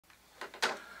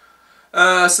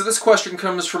So this question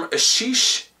comes from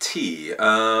Ashish T.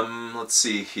 Let's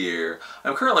see here.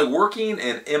 I'm currently working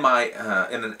in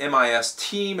an MIS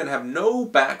team and have no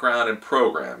background in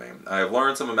programming. I have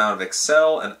learned some amount of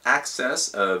Excel and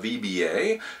Access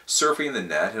VBA, surfing the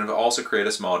net, and have also created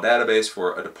a small database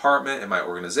for a department in my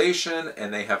organization,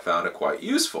 and they have found it quite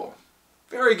useful.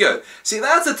 Very good. See,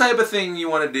 that's the type of thing you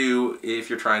want to do if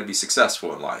you're trying to be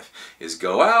successful in life, is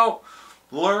go out,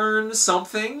 learn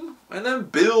something, and then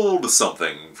build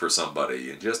something for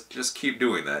somebody, and just keep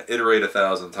doing that. Iterate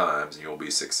 1,000 times and you'll be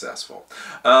successful.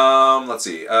 Let's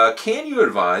see. Can you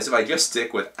advise if I just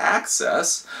stick with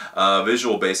Access,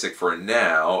 Visual Basic for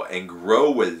now, and grow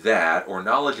with that, or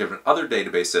knowledge of another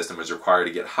database system is required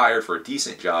to get hired for a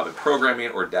decent job in programming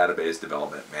or database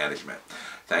development management?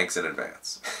 Thanks in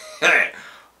advance.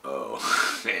 Oh,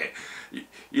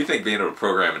 you think being able to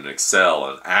program in Excel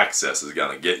and Access is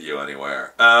going to get you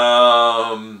anywhere?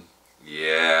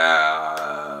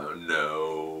 Yeah,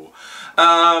 no.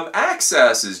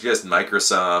 Access is just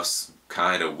Microsoft's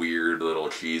kind of weird little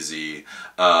cheesy,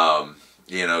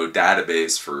 you know,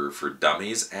 database for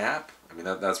dummies app. I mean,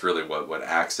 that's really what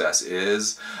Access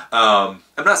is. I'm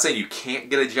not saying you can't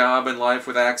get a job in life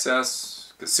with Access.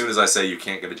 As soon as I say you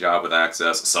can't get a job with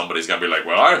Access, somebody's going to be like,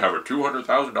 well, I have a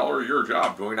 $200,000 a year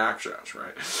job doing Access,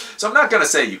 right? So I'm not going to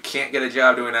say you can't get a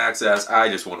job doing Access. I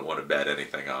just wouldn't want to bet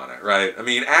anything on it, right? I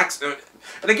mean,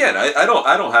 and again, I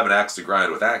don't have an axe to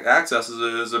grind with Access.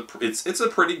 It's a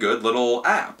pretty good little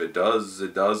app. It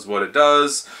does what it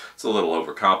does. It's a little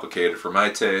overcomplicated for my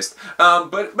taste,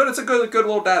 but it's a good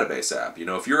little database app. You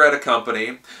know, if you're at a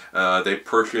company, they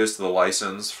purchased the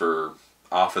license for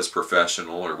Office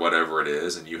Professional or whatever it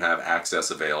is, and you have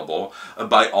Access available,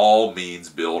 by all means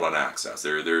build on Access.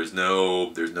 There's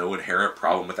no inherent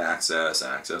problem with Access.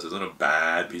 Access isn't a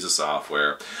bad piece of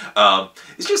software.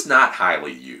 It's just not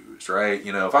highly used, right?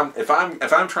 You know, if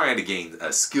I'm trying to gain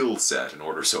a skill set in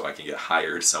order so I can get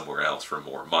hired somewhere else for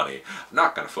more money, I'm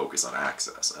not going to focus on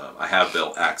Access. I have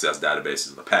built Access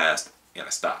databases in the past, and I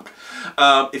stopped.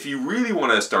 If you really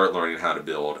want to start learning how to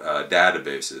build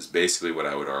databases, basically what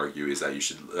I would argue is that you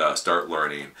should start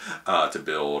learning to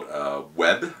build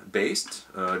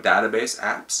web-based database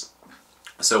apps.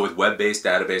 So with web-based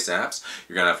database apps,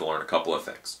 you're going to have to learn a couple of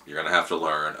things. You're going to have to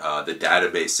learn the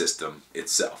database system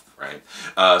itself, right?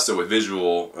 So with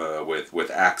with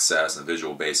Access and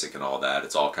Visual Basic and all that,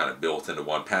 it's all kind of built into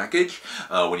one package.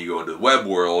 When you go into the web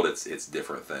world, it's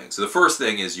different things. So the first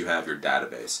thing is you have your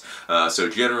database. So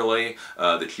generally,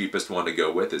 the cheapest one to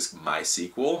go with is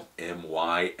MySQL,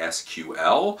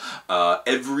 MySQL.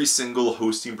 Every single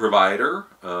hosting provider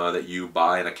that you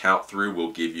buy an account through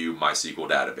will give you MySQL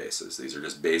databases. These are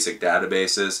just basic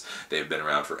databases. They've been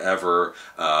around forever.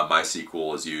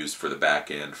 MySQL is used for the back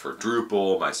end for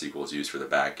Drupal. MySQL is used for the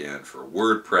back end for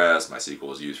WordPress.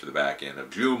 MySQL is used for the back end of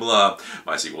Joomla.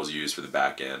 MySQL is used for the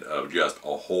back end of just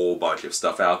a whole bunch of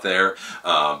stuff out there.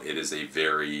 It is a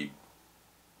very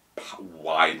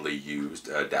widely used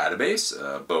database,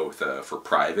 both for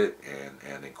private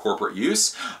and in corporate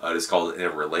use. It is called a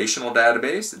relational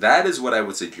database. That is what I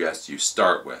would suggest you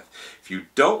start with. If you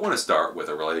don't want to start with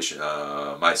a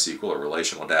MySQL or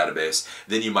relational database,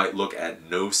 then you might look at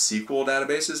NoSQL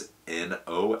databases,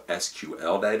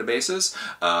 NoSQL databases.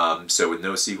 So with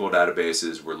NoSQL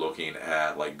databases, we're looking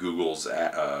at like Google's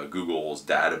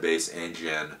database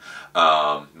engine,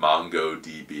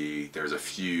 MongoDB. There's a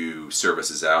few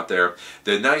services out there.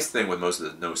 The nice thing with most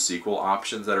of the NoSQL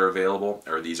options that are available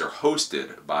are these are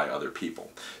hosted by other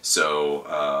people. So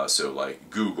like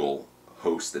Google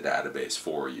host the database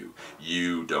for you.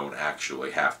 You don't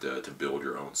actually have to build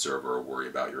your own server or worry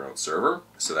about your own server.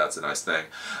 So that's a nice thing.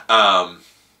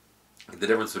 The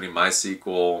difference between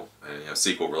MySQL and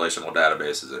SQL relational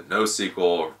databases and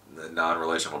NoSQL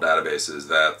non-relational databases,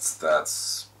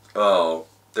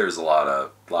 there's a lot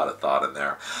of thought in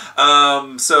there.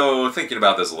 So thinking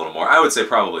about this a little more, I would say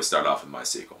probably start off with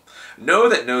MySQL. Know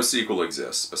that NoSQL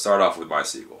exists, but start off with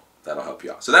MySQL. That'll help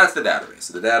you out. So that's the database.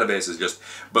 So the database is just,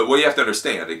 but what you have to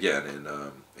understand, again, in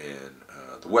the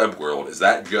web world, is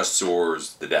that just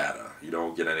stores the data. You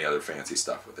don't get any other fancy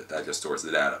stuff with it. That just stores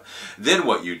the data. Then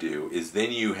what you do is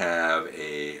then you have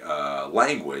a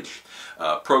language,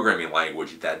 programming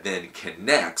language that then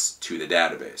connects to the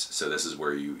database. So this is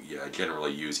where you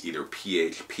generally use either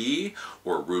PHP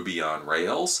or Ruby on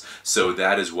Rails. So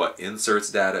that is what inserts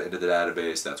data into the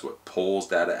database. That's what pulls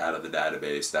data out of the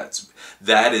database.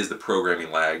 That is the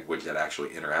programming language that actually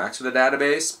interacts with the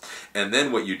database. And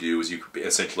then what you do is you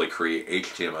essentially create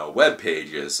HTML web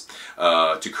pages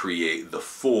to create the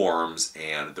forms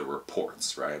and the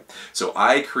reports, right? So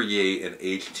I create an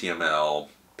HTML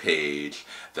page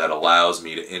that allows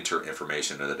me to enter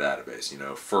information in the database. You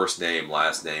know, first name,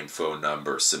 last name, phone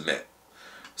number, submit.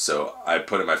 So I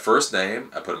put in my first name,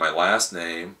 I put in my last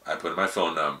name, I put in my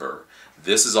phone number.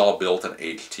 This is all built in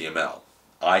HTML.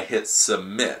 I hit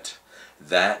submit.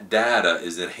 That data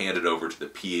is then handed over to the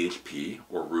PHP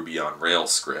or Ruby on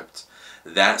Rails script.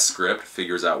 That script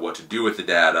figures out what to do with the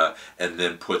data and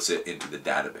then puts it into the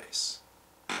database.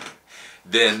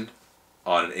 Then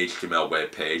on an HTML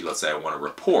web page, let's say I want to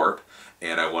report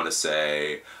and I want to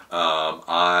say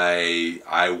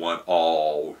I want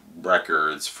all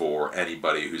records for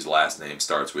anybody whose last name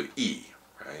starts with E,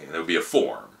 right? And it would be a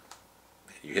form.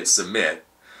 You hit submit.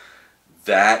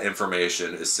 That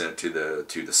information is sent to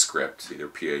the script, either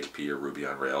PHP or Ruby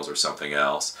on Rails or something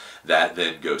else. That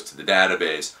then goes to the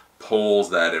database, pulls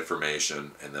that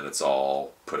information, and then it's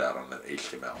all put out on the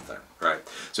HTML thing, right?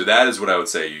 So that is what I would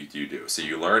say you do. So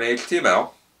you learn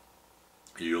HTML,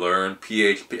 you learn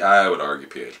PHP. I would argue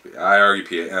PHP. I argue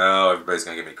PHP. Oh, everybody's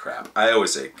going to give me crap. I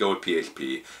always say go with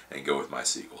PHP and go with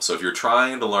MySQL. So if you're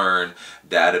trying to learn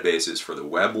databases for the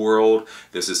web world,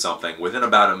 this is something within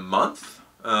about a month.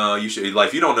 You should, like,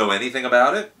 if you don't know anything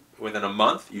about it, within a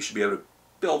month you should be able to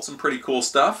build some pretty cool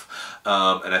stuff,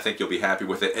 and I think you'll be happy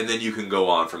with it, and then you can go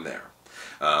on from there.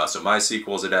 So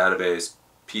MySQL is a database.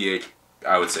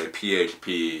 I would say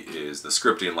PHP is the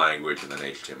scripting language, and then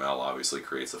HTML obviously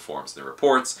creates the forms and the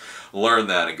reports. Learn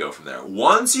that and go from there.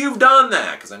 Once you've done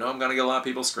that, because I know I'm going to get a lot of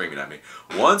people screaming at me,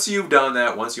 once you've done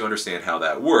that, once you understand how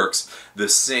that works, the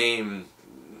same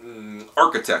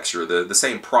architecture, the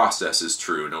same process is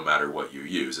true no matter what you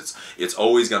use. It's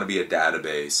always going to be a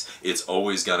database, it's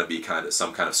always going to be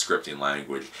some kind of scripting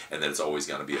language, and then it's always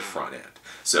going to be a front end.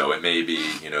 So it may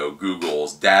be, you know,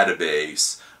 Google's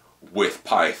database with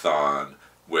Python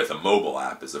with a mobile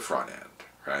app as the front end,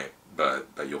 right? But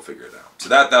you'll figure it out. So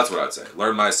that's what I'd say.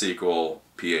 Learn MySQL,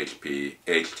 PHP,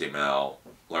 HTML,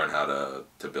 learn how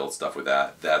to build stuff with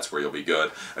that. That's where you'll be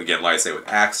good. Again, like I say, with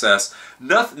Access,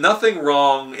 nothing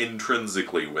wrong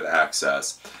intrinsically with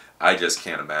Access. I just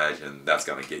can't imagine that's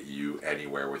going to get you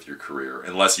anywhere with your career,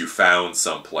 unless you found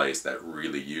some place that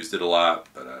really used it a lot,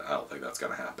 but I don't think that's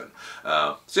going to happen.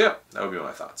 So yeah, that would be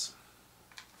my thoughts.